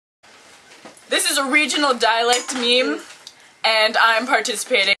This is a regional dialect meme, and I'm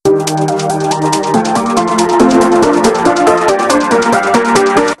participating.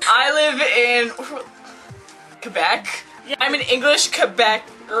 I live in Quebec. I'm an English Quebecer.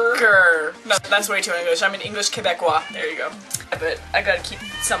 No, that's way too English. I'm an English Quebecois. There you go. But I gotta keep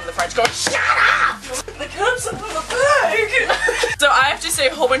some of the French going. Shut up! The cups up in the bag! So I have to say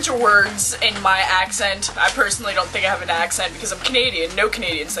a whole bunch of words in my accent. I personally don't think I have an accent because I'm Canadian. No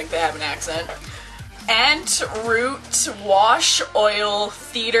Canadians think they have an accent. Ant, root, wash, oil,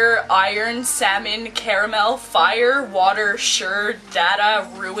 theater, iron, salmon, caramel, fire, water, sure, data,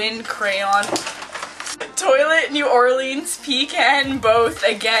 ruin, crayon, toilet, New Orleans, pecan, both,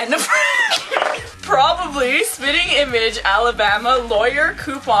 again, probably, spitting image, Alabama, lawyer,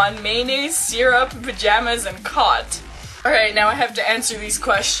 coupon, mayonnaise, syrup, pajamas, and cot. Alright, now I have to answer these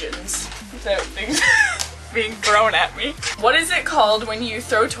questions without things being thrown at me. What is it called when you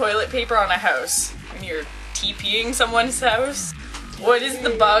throw toilet paper on a house? When you're TPing someone's house? What is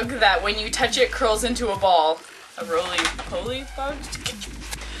the bug that when you touch it curls into a ball? A roly-poly bug?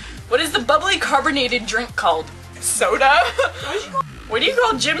 What is the bubbly carbonated drink called? Soda? What do you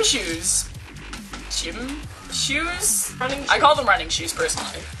call gym shoes? Gym shoes? Running shoes. I call them running shoes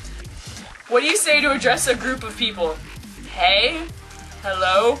personally. What do you say to address a group of people? Hey?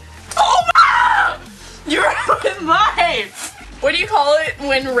 Hello? Oh my! You ruined life! What do you call it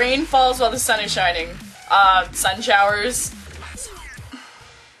when rain falls while the sun is shining? Sun showers.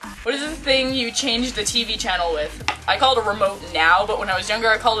 What is the thing you change the TV channel with? I call it a remote now, but when I was younger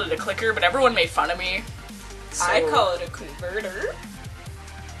I called it a clicker, but everyone made fun of me. So I call it a converter.